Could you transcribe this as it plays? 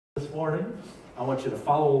this morning. I want you to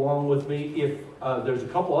follow along with me. If there's a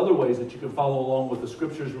couple other ways that you can follow along with the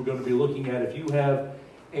scriptures we're going to be looking at. If you have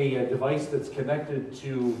a device that's connected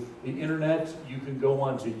to the internet, you can go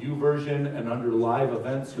on to YouVersion, and under live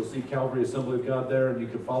events, you'll see Calvary Assembly of God there, and you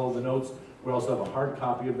can follow the notes. We also have a hard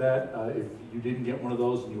copy of that. If you didn't get one of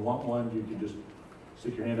those and you want one, you can just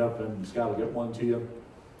stick your hand up and Scott will get one to you.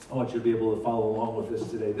 I want you to be able to follow along with this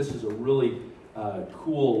today. This is a really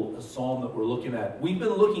cool psalm that we're looking at. We've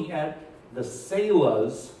been looking at the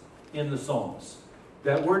Selahs in the Psalms.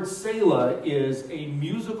 That word Selah is a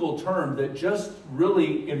musical term that just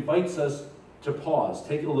really invites us to pause,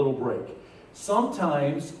 take a little break.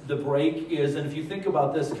 Sometimes the break is, and if you think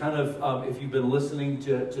about this kind of, if you've been listening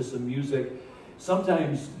to some music,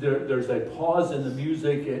 sometimes there's a pause in the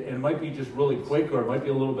music, and it might be just really quick or it might be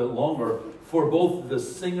a little bit longer for both the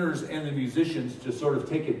singers and the musicians to sort of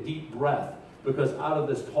take a deep breath, because out of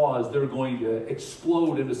this pause they're going to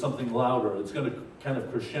explode into something louder. It's going to kind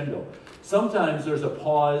of crescendo. Sometimes there's a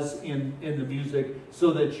pause in the music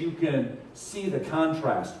so that you can see the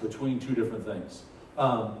contrast between two different things.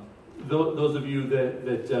 Those of you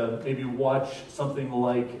that maybe watch something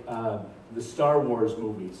like the Star Wars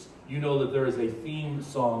movies, you know that there is a theme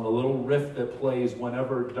song, a little riff that plays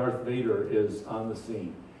whenever Darth Vader is on the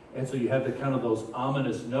scene. And so you have the kind of those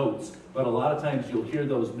ominous notes, but a lot of times you'll hear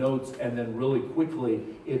those notes and then really quickly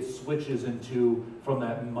it switches into from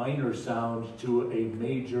that minor sound to a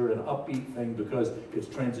major and upbeat thing, because it's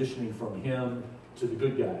transitioning from him to the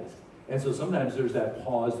good guys. And so sometimes there's that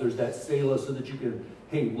pause, there's that Selah, so that you can,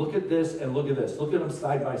 hey, look at this and look at this. Look at them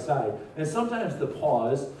side by side. And sometimes the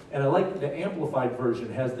pause, and I like the Amplified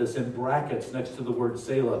version has this in brackets next to the word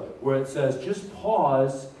Selah, where it says, just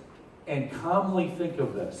pause and calmly think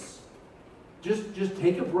of this. Just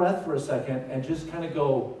take a breath for a second and just kind of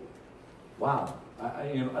go, wow.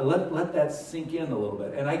 Let that sink in a little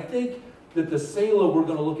bit. And I think that the Selah we're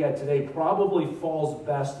going to look at today probably falls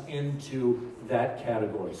best into that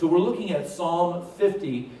category. So we're looking at Psalm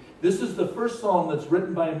 50. This is the first psalm that's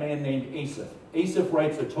written by a man named Asaph. Asaph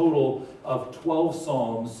writes a total of 12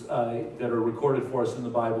 psalms that are recorded for us in the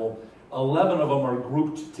Bible. 11 of them are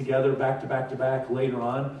grouped together back to back to back later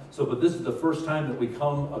on. But this is the first time that we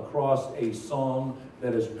come across a song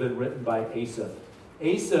that has been written by Asaph.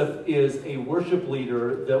 Asaph is a worship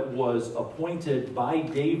leader that was appointed by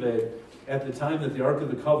David at the time that the Ark of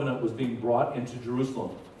the Covenant was being brought into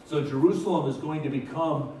Jerusalem. So Jerusalem is going to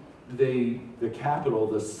become the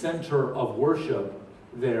capital, the center of worship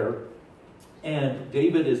there. And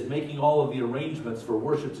David is making all of the arrangements for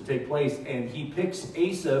worship to take place, and he picks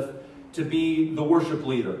Asaph to be the worship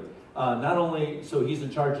leader. Not only, so he's in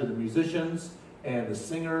charge of the musicians and the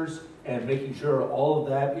singers and making sure all of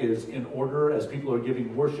that is in order as people are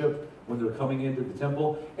giving worship when they're coming into the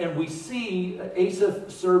temple. And we see Asaph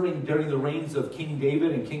serving during the reigns of King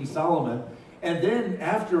David and King Solomon. And then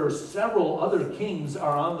after several other kings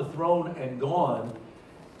are on the throne and gone,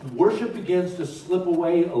 worship begins to slip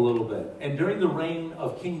away a little bit. And during the reign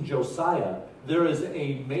of King Josiah, there is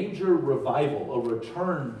a major revival, a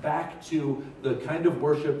return back to the kind of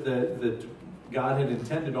worship that God had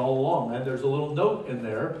intended all along. And there's a little note in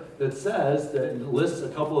there that says, that lists a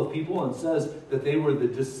couple of people and says that they were the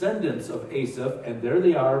descendants of Asaph, and there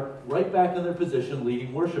they are, right back in their position,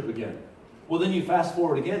 leading worship again. Well, then you fast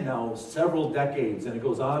forward again now several decades, and it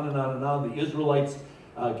goes on and on and on. The Israelites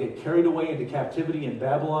get carried away into captivity in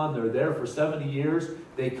Babylon. They're there for 70 years.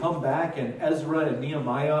 They come back, and Ezra and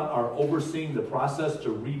Nehemiah are overseeing the process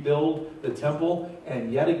to rebuild the temple.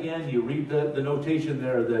 And yet again, you read the notation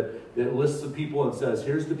there that lists the people and says,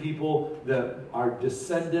 here's the people that are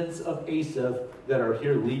descendants of Asaph that are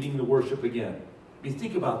here leading the worship again. You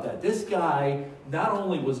think about that. This guy, not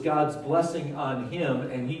only was God's blessing on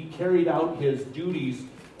him, and he carried out his duties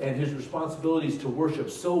and his responsibilities to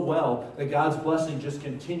worship so well that God's blessing just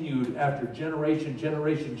continued after generation,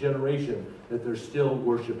 that they're still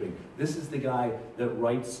worshiping. This is the guy that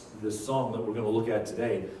writes this psalm that we're going to look at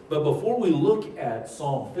today. But before we look at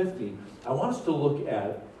Psalm 50, I want us to look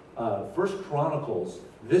at 1 Chronicles.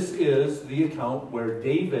 This is the account where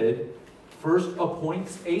David first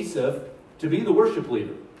appoints Asaph to be the worship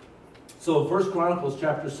leader. So 1 Chronicles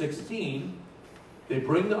chapter 16, they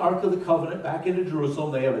bring the Ark of the Covenant back into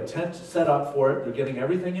Jerusalem. They have a tent set up for it. They're getting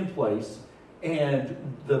everything in place. And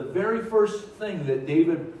the very first thing that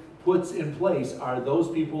David puts in place are those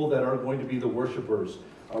people that are going to be the worshipers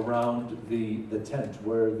around the tent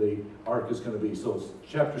where the ark is going to be. So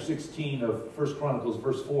chapter 16 of 1 Chronicles,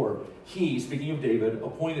 verse 4, he, speaking of David,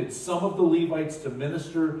 appointed some of the Levites to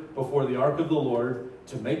minister before the ark of the Lord,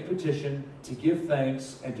 to make petition, to give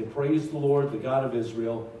thanks, and to praise the Lord, the God of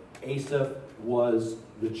Israel. Asaph was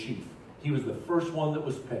the chief. He was the first one that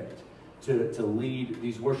was picked to lead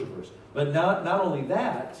these worshipers. But not only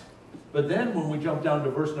that, but then when we jump down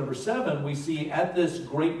to verse number 7, we see at this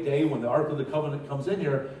great day when the Ark of the Covenant comes in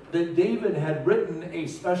here, that David had written a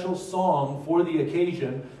special song for the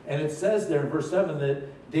occasion. And it says there in verse 7 that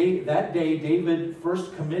that day David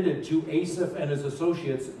first committed to Asaph and his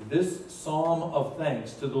associates this psalm of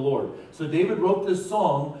thanks to the Lord. So David wrote this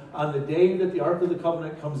song on the day that the Ark of the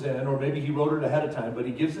Covenant comes in, or maybe he wrote it ahead of time, but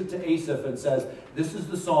he gives it to Asaph and says, this is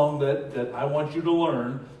the song that I want you to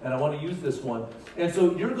learn, and I want to use this one. And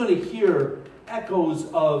so you're going to hear echoes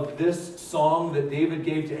of this song that David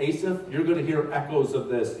gave to Asaph. You're going to hear echoes of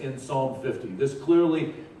this in Psalm 50. This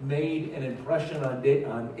clearly made an impression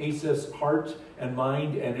on Asaph's heart and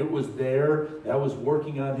mind, and it was there. That was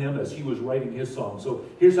working on him as he was writing his song. So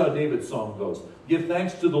here's how David's song goes. Give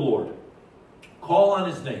thanks to the Lord. Call on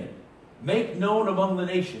his name. Make known among the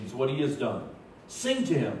nations what he has done. Sing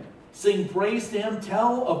to him. Sing praise to him.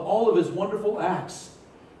 Tell of all of his wonderful acts.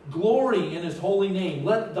 Glory in his holy name.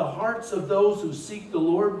 Let the hearts of those who seek the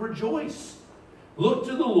Lord rejoice. Look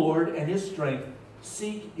to the Lord and his strength.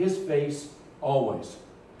 Seek his face always.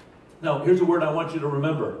 Now, here's a word I want you to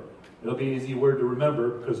remember. It'll be an easy word to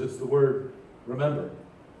remember because it's the word remember.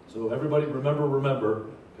 So everybody remember,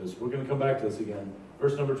 because we're going to come back to this again.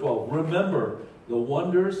 Verse number 12. Remember the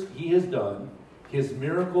wonders he has done, his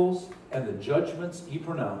miracles, and the judgments he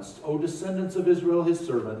pronounced. O descendants of Israel, his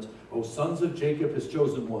servant. O sons of Jacob, his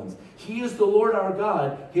chosen ones. He is the Lord our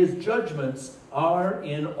God. His judgments are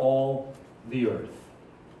in all the earth.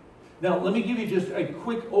 Now, let me give you just a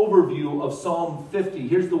quick overview of Psalm 50.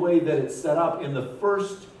 Here's the way that it's set up. In the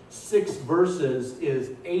first 6 verses is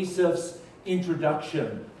Asaph's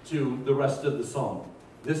introduction to the rest of the psalm.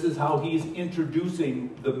 This is how he's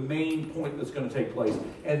introducing the main point that's going to take place.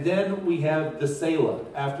 And then we have the Selah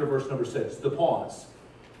after verse number 6, the pause.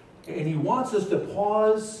 And he wants us to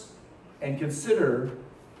pause and consider,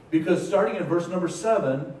 because starting in verse number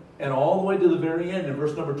 7 and all the way to the very end in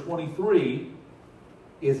verse number 23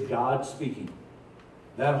 is God speaking.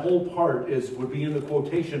 That whole part would be in the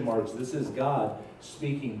quotation marks. This is God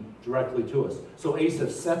speaking directly to us. So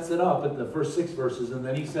Asaph sets it up in the first 6 verses, and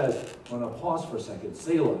then he says, I'm going to pause for a second.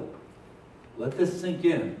 Selah. Let this sink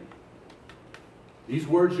in. These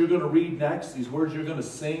words you're going to read next, these words you're going to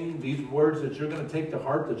sing, these words that you're going to take to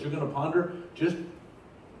heart, that you're going to ponder, just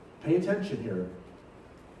pay attention here.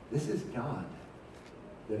 This is God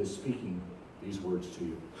that is speaking these words to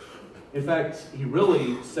you. In fact, he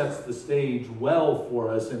really sets the stage well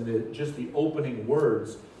for us in just the opening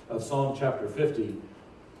words of Psalm chapter 50.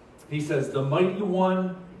 He says, the mighty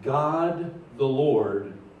one, God the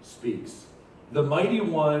Lord, speaks. The mighty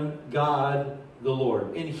one, God the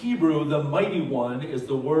Lord. In Hebrew, the mighty one is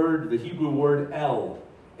the Hebrew word El.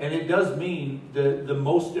 And it does mean the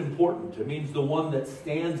most important. It means the one that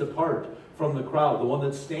stands apart from the crowd, the one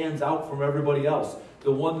that stands out from everybody else,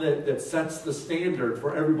 the one that sets the standard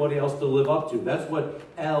for everybody else to live up to. That's what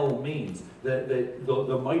El means,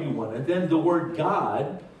 the mighty one. And then the word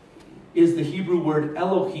God is the Hebrew word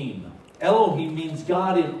Elohim. Elohim means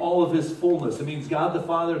God in all of his fullness. It means God the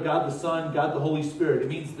Father, God the Son, God the Holy Spirit. It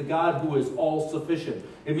means the God who is all-sufficient.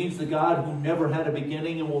 It means the God who never had a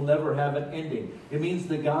beginning and will never have an ending. It means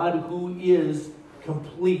the God who is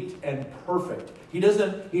complete and perfect.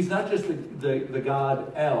 He's not just the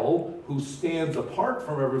God El, who stands apart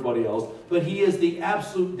from everybody else, but he is the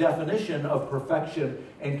absolute definition of perfection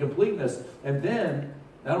and completeness. And then,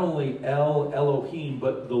 not only El, Elohim,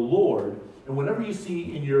 but the Lord. And whenever you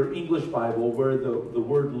see in your English Bible where the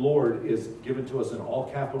word Lord is given to us in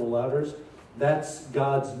all capital letters, that's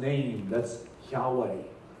God's name. That's Yahweh.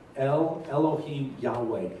 El, Elohim,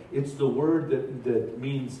 Yahweh. It's the word that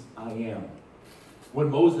means I am. When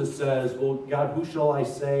Moses says, well, God, who shall I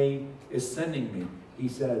say is sending me? He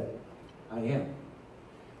said, I am.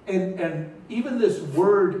 And even this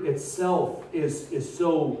word itself is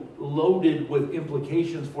so loaded with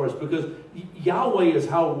implications for us, because Yahweh is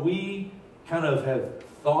how we kind of have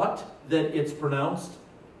thought that it's pronounced,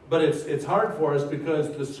 but it's hard for us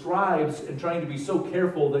because the scribes, in trying to be so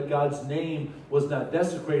careful that God's name was not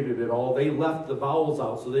desecrated at all, they left the vowels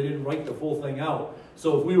out, so they didn't write the full thing out.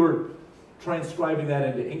 So if we were transcribing that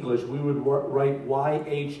into English, we would write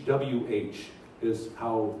YHWH is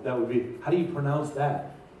how that would be. How do you pronounce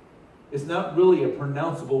that? It's not really a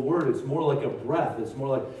pronounceable word. It's more like a breath. It's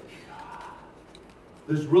more like,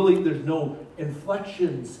 there's no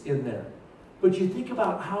inflections in there. But you think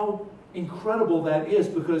about how incredible that is,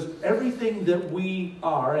 because everything that we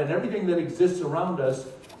are and everything that exists around us,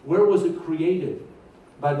 where was it created?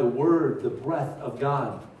 By the word, the breath of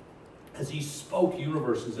God, as he spoke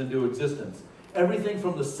universes into existence. Everything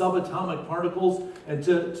from the subatomic particles and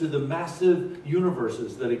to the massive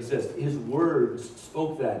universes that exist. His words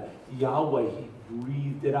spoke that. Yahweh, he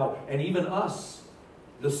breathed it out. And even us,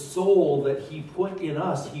 the soul that he put in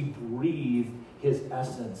us, he breathed his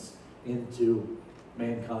essence into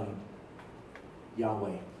mankind.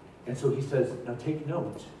 Yahweh. And so he says, now take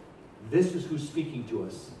note. This is who's speaking to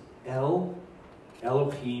us.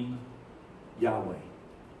 Elohim, Yahweh.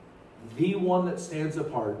 The one that stands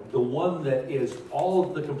apart, the one that is all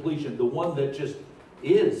of the completion, the one that just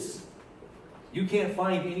is. You can't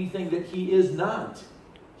find anything that he is not.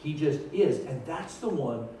 He just is. And that's the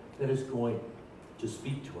one that is going to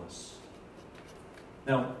speak to us.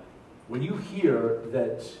 Now, when you hear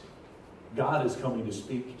that God is coming to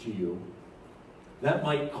speak to you, that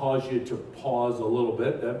might cause you to pause a little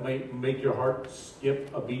bit. That might make your heart skip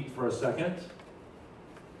a beat for a second.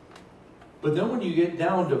 But then when you get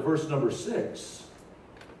down to verse number 6,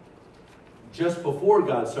 just before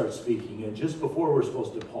God starts speaking and just before we're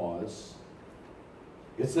supposed to pause,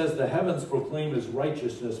 it says, the heavens proclaim his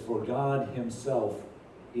righteousness, for God himself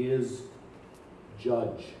is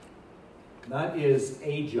judge. Not is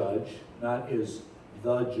a judge, not is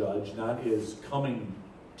the judge, not is coming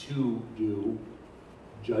to do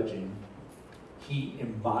judging. He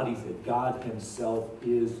embodies it. God himself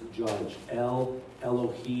is judge.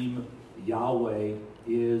 Elohim, Yahweh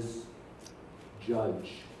is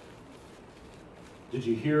judge. Did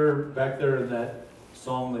you hear back there in that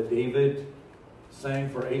song that David sang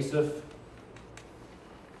for Asaph?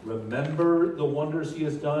 Remember the wonders he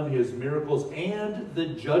has done, his miracles, and the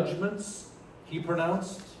judgments he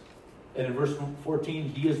pronounced. And in verse 14,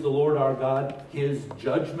 he is the Lord our God. His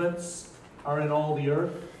judgments are in all the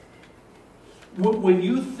earth. When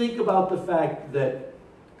you think about the fact that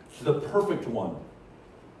the perfect one,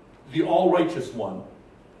 the all-righteous one,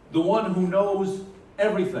 the one who knows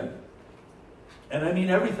everything, and I mean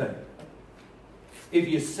everything. If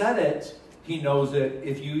you said it, he knows it.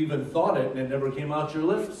 If you even thought it and it never came out your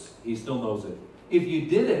lips, he still knows it. If you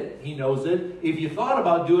did it, he knows it. If you thought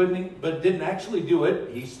about doing it but didn't actually do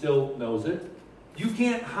it, he still knows it. You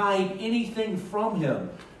can't hide anything from him.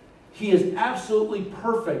 He is absolutely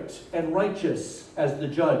perfect and righteous as the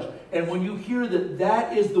judge. And when you hear that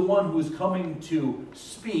that is the one who's coming to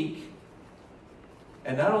speak,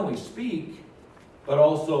 and not only speak, but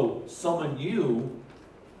also summon you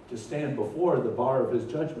to stand before the bar of his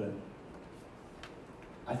judgment,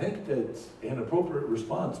 I think that an appropriate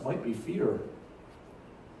response might be fear.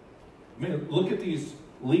 I mean, look at these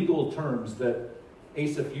legal terms that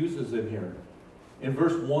Asaph uses in here. In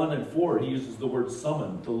verse 1 and 4, he uses the word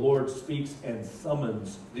summon. The Lord speaks and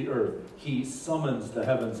summons the earth. He summons the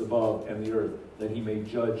heavens above and the earth that he may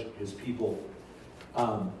judge his people.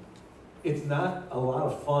 It's not a lot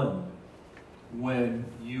of fun when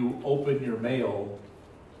you open your mail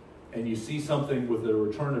and you see something with a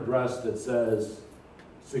return address that says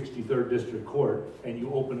 63rd District Court, and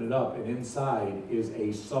you open it up and inside is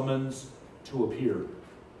a summons to appear.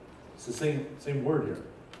 It's the same word here.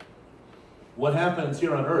 What happens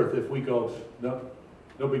here on earth if we go,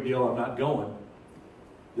 no big deal, I'm not going?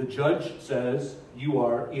 The judge says you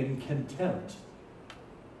are in contempt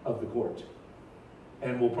of the court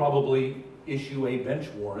and will probably issue a bench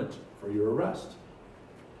warrant for your arrest.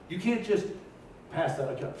 You can't just pass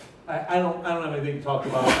that. I don't have anything to talk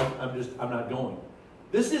about. I'm not going.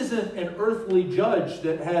 This isn't an earthly judge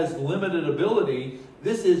that has limited ability.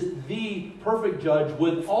 This is the perfect judge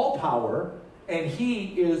with all power. And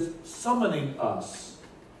he is summoning us.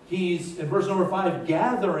 He's, in verse number 5,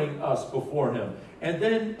 gathering us before him. And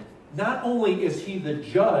then, not only is he the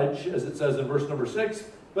judge, as it says in verse number 6,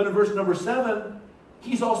 but in verse number 7,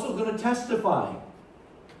 he's also going to testify.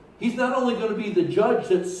 He's not only going to be the judge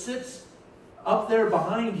that sits up there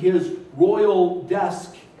behind his royal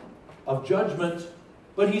desk of judgment,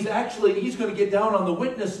 but he's going to get down on the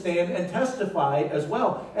witness stand and testify as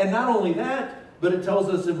well. And not only that, but it tells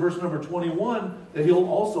us in verse number 21 that he'll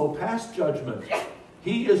also pass judgment.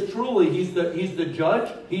 He is truly, he's the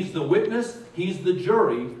judge, he's the witness, he's the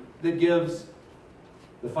jury that gives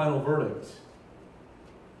the final verdict.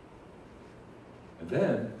 And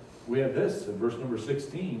then we have this in verse number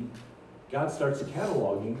 16. God starts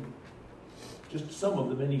cataloging just some of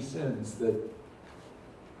the many sins that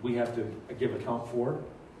we have to give account for.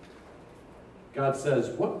 God says,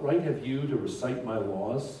 "What right have you to recite my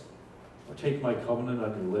laws or take my covenant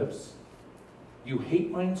on your lips? You hate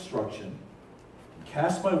my instruction,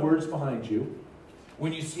 cast my words behind you.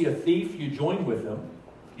 When you see a thief, you join with him.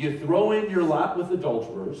 You throw in your lot with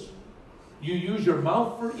adulterers. You use your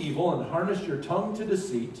mouth for evil and harness your tongue to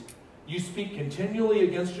deceit. You speak continually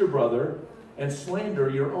against your brother and slander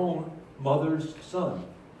your own mother's son.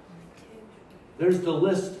 There's the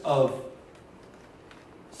list of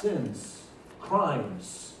sins,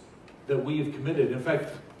 crimes that we have committed. In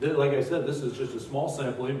fact, like I said, this is just a small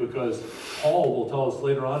sampling because Paul will tell us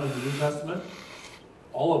later on in the New Testament,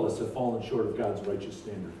 all of us have fallen short of God's righteous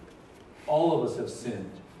standard. All of us have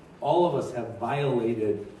sinned. All of us have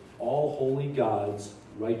violated all holy God's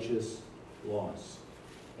righteous laws.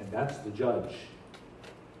 And that's the judge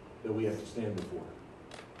that we have to stand before.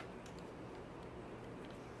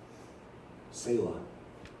 Selah.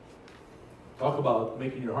 Talk about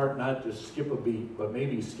making your heart not just skip a beat, but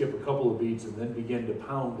maybe skip a couple of beats and then begin to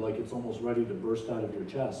pound like it's almost ready to burst out of your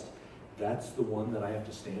chest. That's the one that I have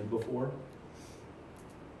to stand before.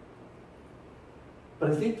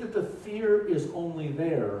 But I think that the fear is only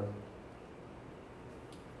there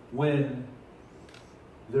when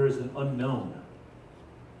there is an unknown.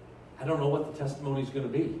 I don't know what the testimony is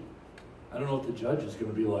going to be. I don't know what the judge is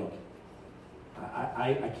going to be like.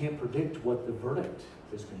 I can't predict what the verdict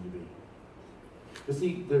is going to be. But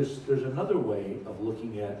see, there's another way of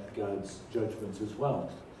looking at God's judgments as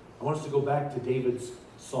well. I want us to go back to David's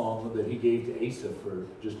song that he gave to Asaph for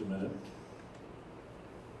just a minute.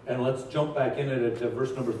 And let's jump back in it at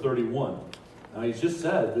verse number 31. Now he's just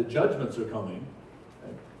said the judgments are coming.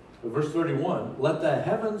 Okay? But verse 31, let the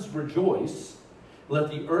heavens rejoice, let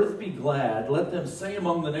the earth be glad, let them say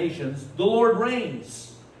among the nations, the Lord reigns.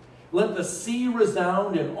 Let the sea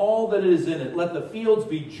resound and all that is in it. Let the fields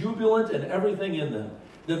be jubilant and everything in them.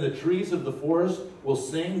 Then the trees of the forest will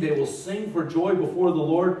sing. They will sing for joy before the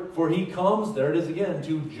Lord, for he comes, there it is again,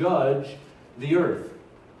 to judge the earth.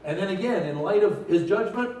 And then again, in light of his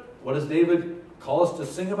judgment, what does David call us to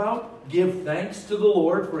sing about? Give thanks to the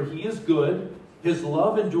Lord, for he is good. His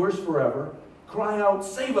love endures forever. Cry out,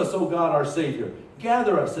 save us, O God, our Savior.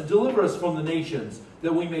 Gather us and deliver us from the nations,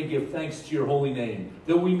 that we may give thanks to your holy name,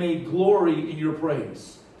 that we may glory in your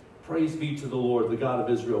praise. Praise be to the Lord, the God of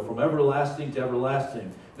Israel, from everlasting to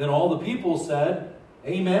everlasting. Then all the people said,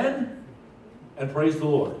 Amen, and praise the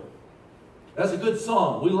Lord. That's a good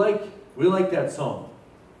song. We like that song.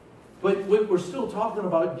 But we're still talking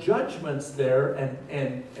about judgments there,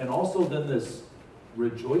 and also then this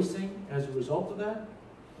rejoicing as a result of that.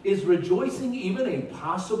 Is rejoicing even a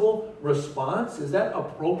possible response? Is that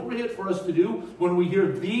appropriate for us to do when we hear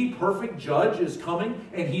the perfect judge is coming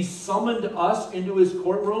and he summoned us into his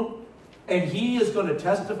courtroom and he is going to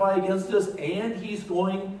testify against us and he's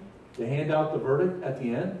going to hand out the verdict at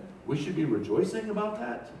the end? We should be rejoicing about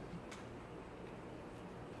that.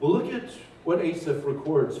 Well, look at what Asaph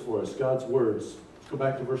records for us, God's words. Let's go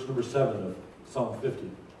back to verse number 7 of Psalm 50.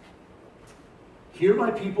 Hear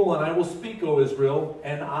my people, and I will speak, O Israel,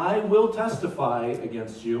 and I will testify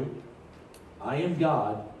against you. I am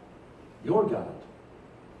God, your God.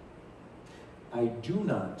 I do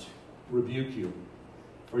not rebuke you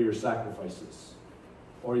for your sacrifices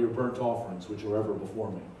or your burnt offerings which are ever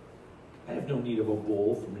before me. I have no need of a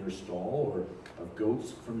bull from your stall or of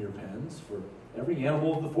goats from your pens, for every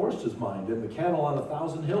animal of the forest is mine, and the cattle on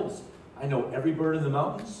 1,000 hills. I know every bird in the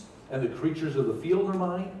mountains, and the creatures of the field are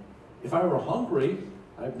mine. If I were hungry,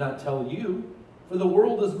 I would not tell you, for the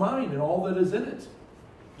world is mine and all that is in it.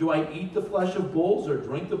 Do I eat the flesh of bulls or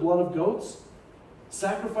drink the blood of goats?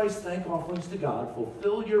 Sacrifice thank offerings to God,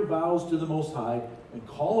 fulfill your vows to the Most High, and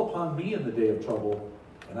call upon me in the day of trouble,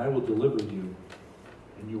 and I will deliver you,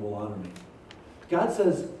 and you will honor me. God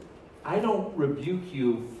says, I don't rebuke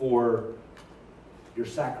you for your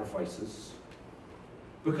sacrifices,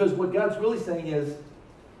 because what God's really saying is,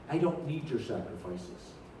 I don't need your sacrifices.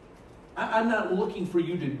 I'm not looking for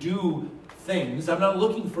you to do things. I'm not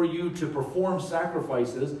looking for you to perform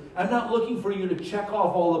sacrifices. I'm not looking for you to check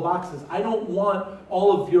off all the boxes. I don't want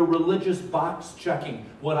all of your religious box checking.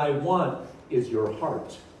 What I want is your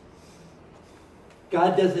heart.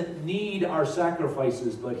 God doesn't need our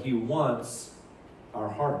sacrifices, but he wants our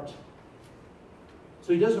heart.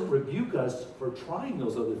 So he doesn't rebuke us for trying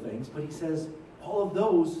those other things, but he says all of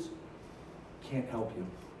those can't help you.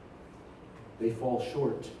 They fall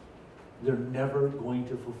short. They're never going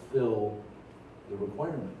to fulfill the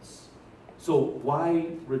requirements. So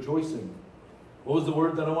why rejoicing? What was the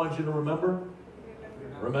word that I want you to remember?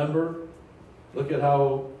 Remember. Look at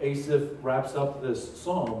how Asaph wraps up this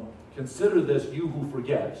psalm. Consider this, you who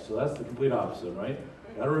forget. So that's the complete opposite, right?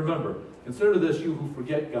 Got to remember. Consider this, you who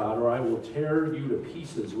forget God, or I will tear you to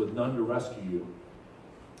pieces with none to rescue you.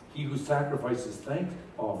 He who sacrifices thank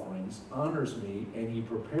offerings honors me, and he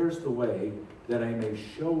prepares the way that I may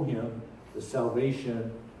show him the salvation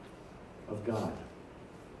of God.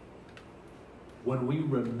 When we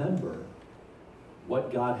remember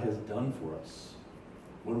what God has done for us,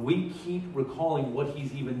 when we keep recalling what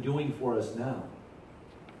he's even doing for us now,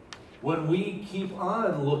 when we keep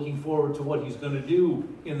on looking forward to what he's going to do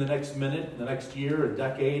in the next minute, the next year, a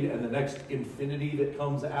decade, and the next infinity that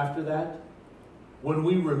comes after that, when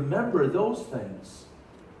we remember those things,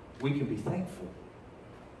 we can be thankful.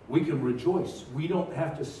 We can rejoice. We don't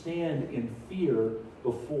have to stand in fear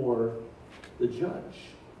before the judge.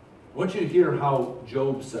 I want you to hear how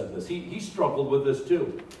Job said this. He struggled with this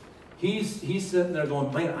too. He's sitting there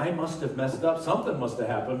going, man, I must have messed up. Something must have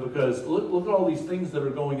happened because look at all these things that are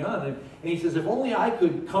going on. And he says, if only I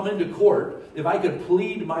could come into court, if I could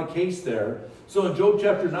plead my case there. So in Job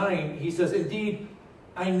chapter 9, he says, indeed,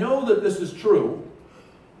 I know that this is true,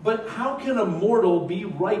 but how can a mortal be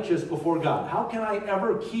righteous before God? How can I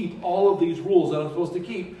ever keep all of these rules that I'm supposed to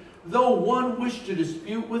keep? Though one wished to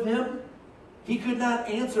dispute with him, he could not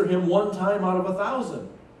answer him one time out of 1,000.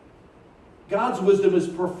 God's wisdom is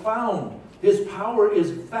profound. His power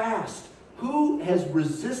is vast. Who has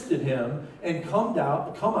resisted him and come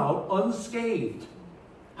out unscathed?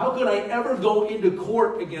 How could I ever go into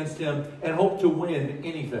court against him and hope to win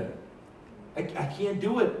anything? I can't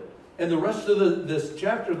do it. And the rest of this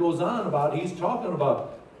chapter goes on about, he's talking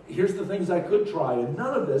about, here's the things I could try, and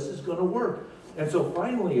none of this is going to work. And so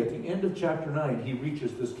finally, at the end of chapter 9, he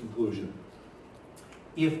reaches this conclusion.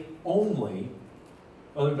 If only,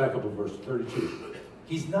 let me back up to verse 32.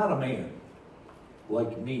 He's not a man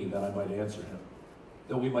like me that I might answer him,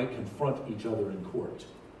 that we might confront each other in court.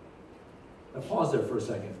 Now pause there for a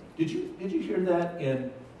second. Did you hear that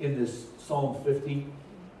in this Psalm 50?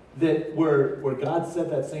 That where God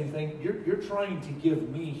said that same thing? You're trying to give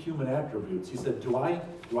me human attributes. He said, do I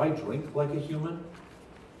drink like a human?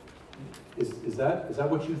 Is that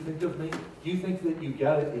what you think of me? Do you think that you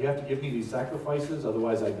have to give me these sacrifices,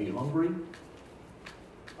 otherwise I'd be hungry?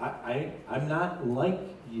 I'm not like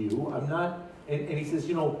you. I'm not, and he says,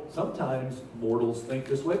 sometimes mortals think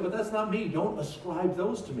this way, but that's not me. Don't ascribe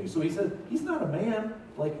those to me. So he says, he's not a man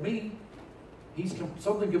like me. He's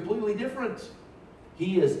something completely different.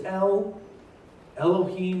 He is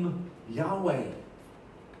Elohim Yahweh.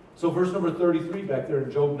 So verse number 33 back there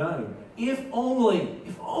in Job 9. If only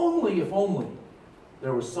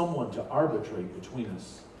there was someone to arbitrate between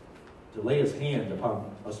us, to lay his hand upon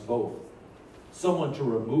us both. Someone to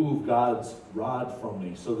remove God's rod from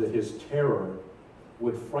me so that his terror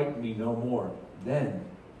would frighten me no more. Then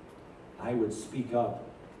I would speak up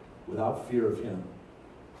without fear of him.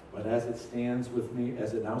 But as it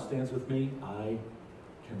now stands with me, I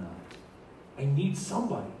cannot. I need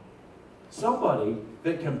somebody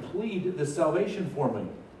that can plead this salvation for me.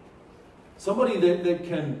 Somebody that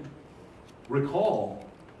can recall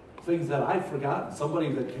things that I've forgotten.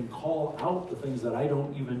 Somebody that can call out the things that I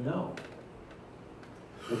don't even know.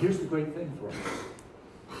 But here's the great thing for us.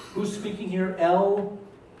 Who's speaking here?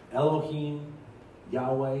 Elohim,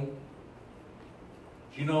 Yahweh.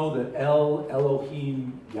 Do you know that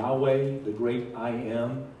Elohim, Yahweh, the great I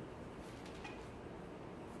Am,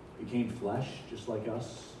 became flesh just like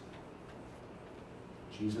us?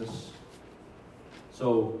 Jesus.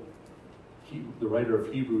 So the writer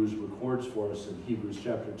of Hebrews records for us in Hebrews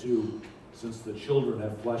chapter 2, since the children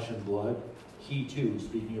have flesh and blood, he too,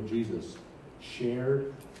 speaking of Jesus,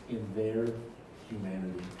 shared in their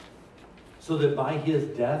humanity, so that by his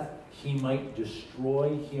death he might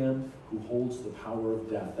destroy him who holds the power of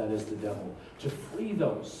death, that is the devil, to free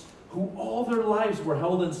those who all their lives were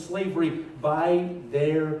held in slavery by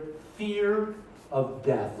their fear of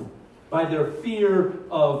death, by their fear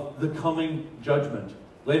of the coming judgment.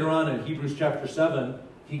 Later on in Hebrews chapter 7,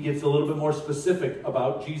 he gets a little bit more specific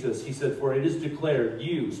about Jesus. He said, for it is declared,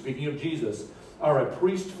 you, speaking of Jesus, are a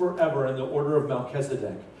priest forever in the order of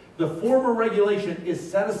Melchizedek. The former regulation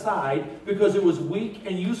is set aside because it was weak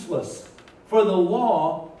and useless, for the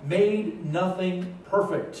law made nothing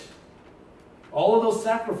perfect. All of those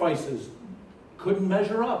sacrifices couldn't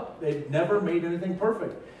measure up. They've never made anything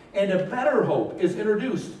perfect. And a better hope is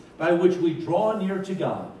introduced by which we draw near to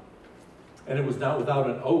God. And it was not without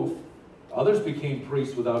an oath. Others became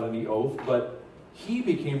priests without any oath, but he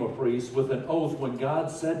became a priest with an oath when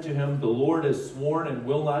God said to him, the Lord has sworn and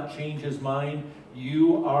will not change his mind.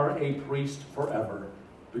 You are a priest forever.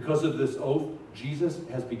 Because of this oath, Jesus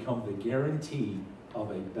has become the guarantee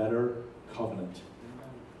of a better covenant.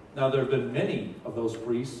 Now, there have been many of those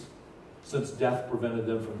priests since death prevented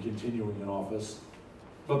them from continuing in office.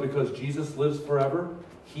 But because Jesus lives forever,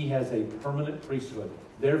 he has a permanent priesthood.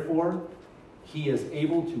 Therefore, he is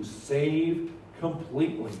able to save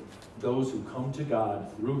completely those who come to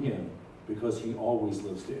God through him, because he always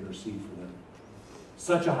lives to intercede for them.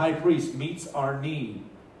 Such a high priest meets our need.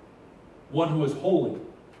 One who is holy,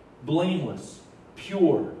 blameless,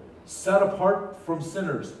 pure, set apart from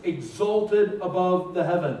sinners, exalted above the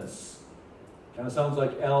heavens. Kind of sounds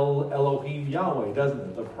like El Elohim Yahweh, doesn't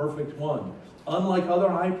it? The perfect one. Unlike other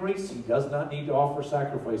high priests, he does not need to offer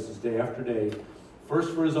sacrifices day after day,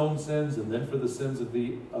 first for his own sins and then for the sins of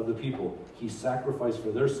the people. He sacrificed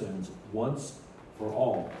for their sins once for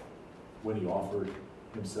all when he offered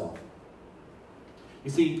himself.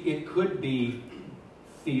 You see, it could be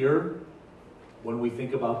fear when we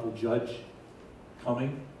think about the judge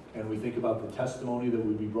coming and we think about the testimony that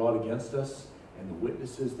would be brought against us and the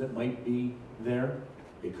witnesses that might be there.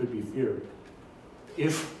 It could be fear.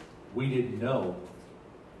 If we didn't know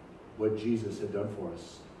what Jesus had done for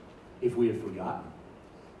us, if we had forgotten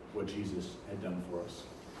what Jesus had done for us.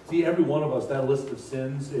 See, every one of us, that list of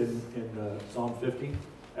sins in Psalm 50,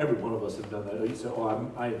 every one of us have done that. You say,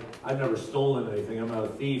 oh, I've never stolen anything. I'm not a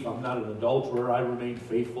thief. I'm not an adulterer. I remain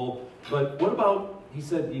faithful. But what about, he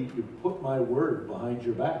said, you put my word behind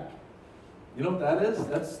your back. You know what that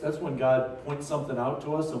is? That's when God points something out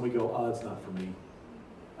to us and we go, oh, it's not for me.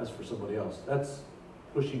 That's for somebody else. That's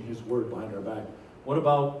pushing his word behind our back. What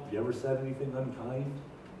about, have you ever said anything unkind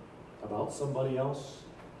about somebody else?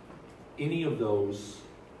 Any of those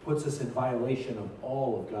puts us in violation of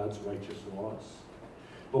all of God's righteous laws.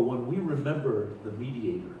 But when we remember the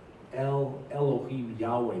mediator, El Elohim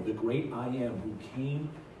Yahweh, the great I Am, who came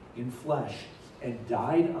in flesh and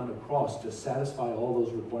died on a cross to satisfy all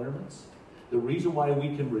those requirements, the reason why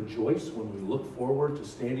we can rejoice when we look forward to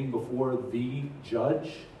standing before the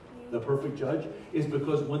judge, the perfect judge, is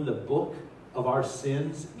because when the book of our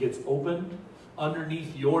sins gets opened,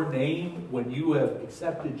 underneath your name, when you have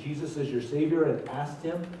accepted Jesus as your Savior and asked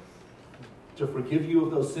him to forgive you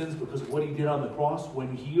of those sins because of what he did on the cross,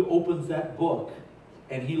 when he opens that book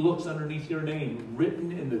and he looks underneath your name,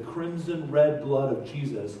 written in the crimson red blood of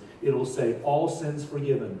Jesus, it'll say, all sins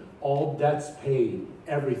forgiven, all debts paid,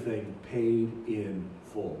 everything paid in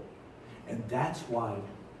full. And that's why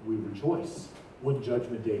we rejoice when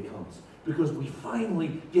Judgment Day comes. Because we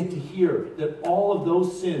finally get to hear that all of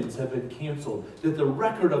those sins have been canceled, that the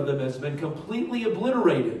record of them has been completely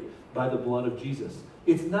obliterated by the blood of Jesus.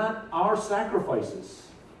 It's not our sacrifices.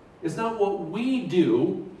 It's not what we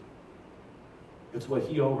do. It's what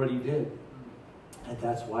he already did. And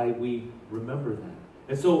that's why we remember that.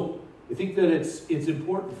 And so I think that it's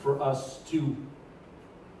important for us to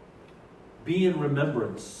be in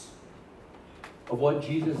remembrance of what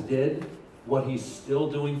Jesus did, what he's still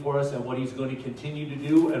doing for us, and what he's going to continue to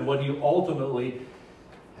do, and what he ultimately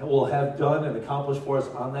will have done and accomplished for us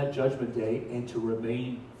on that judgment day, and to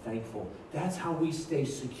remain thankful. That's how we stay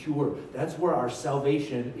secure. That's where our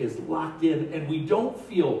salvation is locked in, and we don't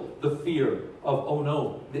feel the fear of, oh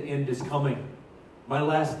no, the end is coming. My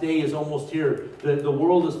last day is almost here. The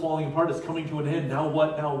world is falling apart. It's coming to an end. Now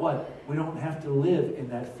what? Now what? We don't have to live in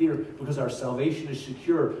that fear because our salvation is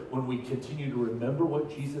secure when we continue to remember what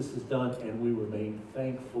Jesus has done and we remain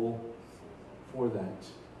thankful for that.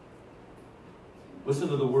 Listen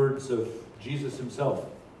to the words of Jesus himself.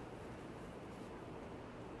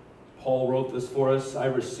 Paul wrote this for us. I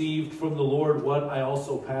received from the Lord what I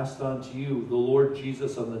also passed on to you. The Lord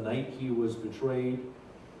Jesus, on the night he was betrayed,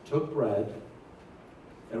 took bread,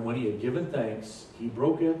 and when he had given thanks, he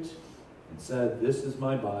broke it and said, this is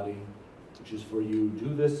my body, which is for you.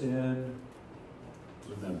 Do this in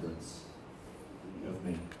remembrance of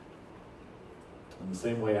me. In the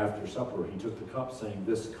same way, after supper, he took the cup, saying,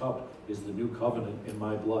 this cup is the new covenant in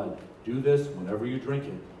my blood. Do this whenever you drink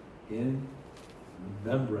it in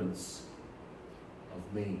remembrance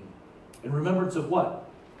of me. In remembrance of what?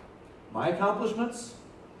 My accomplishments?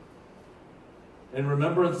 In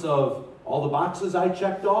remembrance of all the boxes I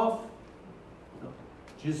checked off? No.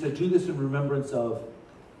 Jesus said, do this in remembrance of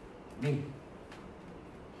me.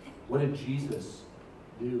 What did Jesus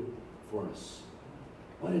do for us?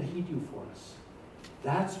 What did he do for us?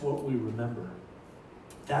 That's what we remember.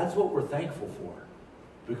 That's what we're thankful for.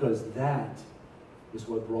 Because that is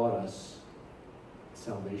what brought us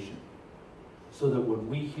salvation. So that when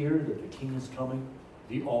we hear that the King is coming,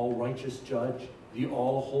 the all-righteous judge, the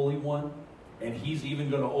all-holy one, and he's even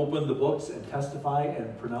going to open the books and testify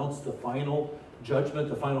and pronounce the final judgment,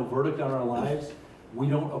 the final verdict on our lives, we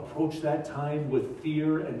don't approach that time with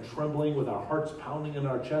fear and trembling, with our hearts pounding in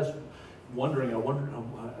our chest, wondering, I wonder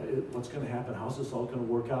what's going to happen, how's this all going to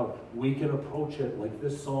work out? We can approach it like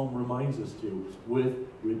this psalm reminds us to, with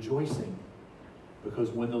rejoicing.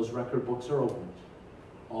 Because when those record books are opened,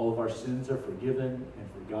 all of our sins are forgiven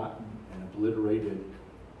and forgotten and obliterated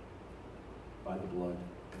by the blood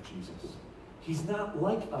of Jesus. He's not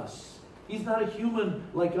like us. He's not a human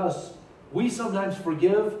like us. We sometimes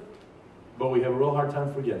forgive, but we have a real hard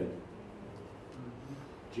time forgetting.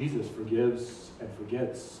 Jesus forgives and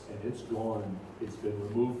forgets, and it's gone. It's been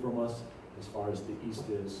removed from us as far as the east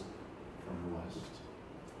is from the west.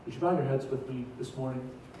 Would you bow your heads with me this morning?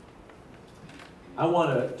 I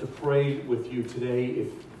want to pray with you today.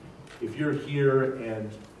 If you're here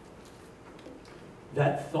and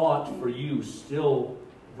that thought for you still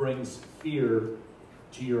brings fear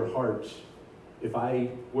to your heart, if I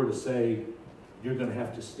were to say you're going to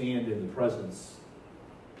have to stand in the presence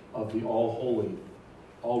of the all-holy,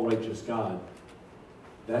 all-righteous God,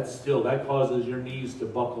 that causes your knees to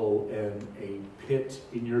buckle and a pit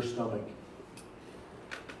in your stomach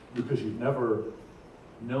because you've never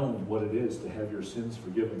known what it is to have your sins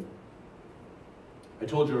forgiven. I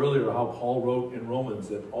told you earlier how Paul wrote in Romans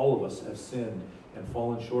that all of us have sinned and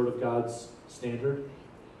fallen short of God's standard.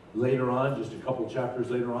 Later on, just a couple chapters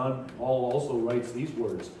later on, Paul also writes these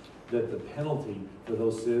words, that the penalty for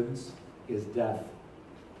those sins is death.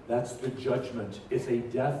 That's the judgment. It's a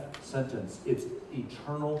death sentence. It's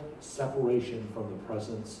eternal separation from the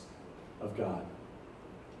presence of God.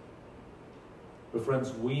 But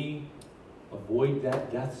friends, we avoid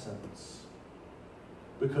that death sentence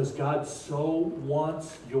because God so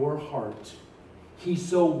wants your heart. He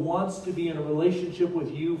so wants to be in a relationship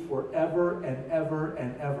with you forever and ever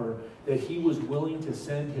and ever that he was willing to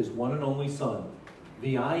send his one and only Son,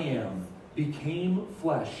 the I Am, became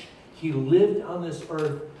flesh. He lived on this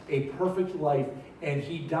earth a perfect life, and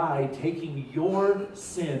he died taking your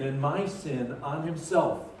sin and my sin on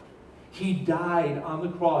himself. He died on the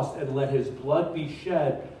cross and let his blood be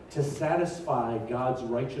shed to satisfy God's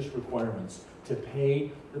righteous requirements, to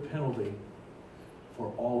pay the penalty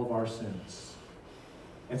for all of our sins.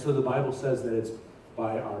 And so the Bible says that it's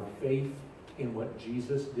by our faith in what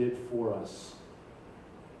Jesus did for us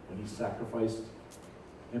when he sacrificed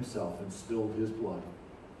himself and spilled his blood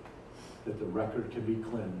that the record can be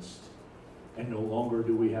cleansed. And no longer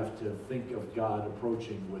do we have to think of God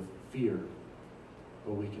approaching with fear,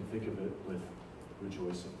 but we can think of it with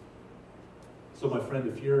rejoicing. So my friend,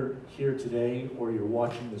 if you're here today or you're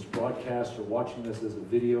watching this broadcast or watching this as a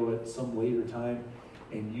video at some later time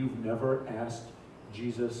and you've never asked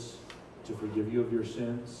Jesus to forgive you of your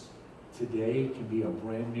sins, today can be a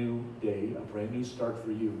brand new day, a brand new start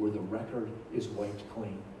for you where the record is wiped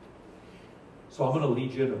clean. So I'm going to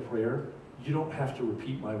lead you in a prayer. You don't have to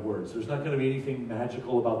repeat my words. There's not going to be anything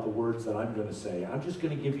magical about the words that I'm going to say. I'm just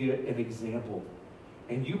going to give you an example.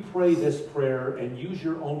 And you pray this prayer and use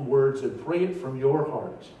your own words and pray it from your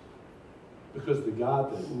heart. Because the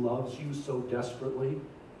God that loves you so desperately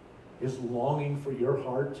is longing for your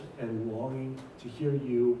heart and longing to hear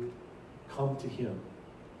you come to him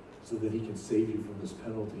so that he can save you from this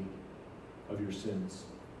penalty of your sins.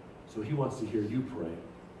 So he wants to hear you pray.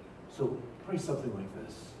 So pray something like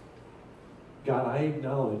this. God, I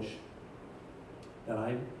acknowledge that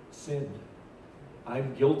I've sinned.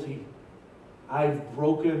 I'm guilty. I've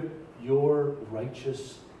broken your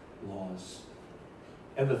righteous laws.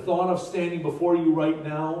 And the thought of standing before you right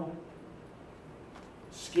now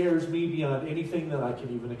scares me beyond anything that I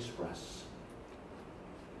can even express.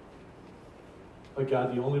 But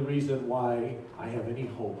God, the only reason why I have any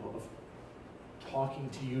hope of talking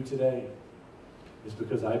to you today is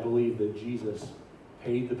because I believe that Jesus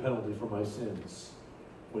paid the penalty for my sins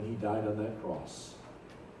when he died on that cross.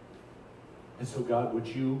 And so God, would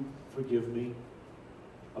you forgive me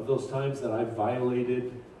of those times that I've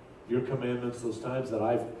violated your commandments, those times that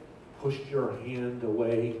I've pushed your hand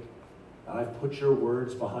away, that I've put your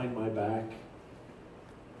words behind my back,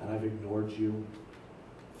 and I've ignored you.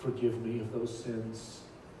 Forgive me of those sins.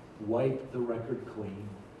 Wipe the record clean.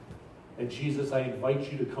 And Jesus, I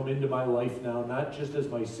invite you to come into my life now, not just as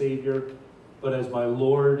my Savior, but as my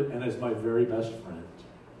Lord and as my very best friend.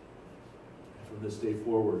 And from this day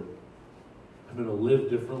forward, I'm going to live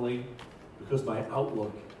differently because my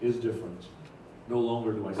outlook is different. No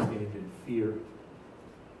longer do I stand in fear,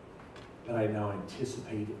 but I now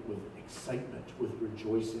anticipate it with excitement, with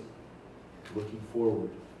rejoicing, looking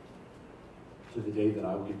forward to the day that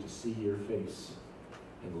I will get to see your face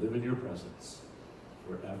and live in your presence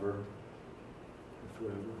forever and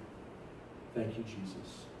forever. Thank you,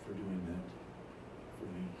 Jesus, for doing that for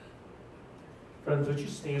me. Friends, would you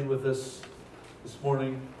stand with us this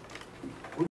morning?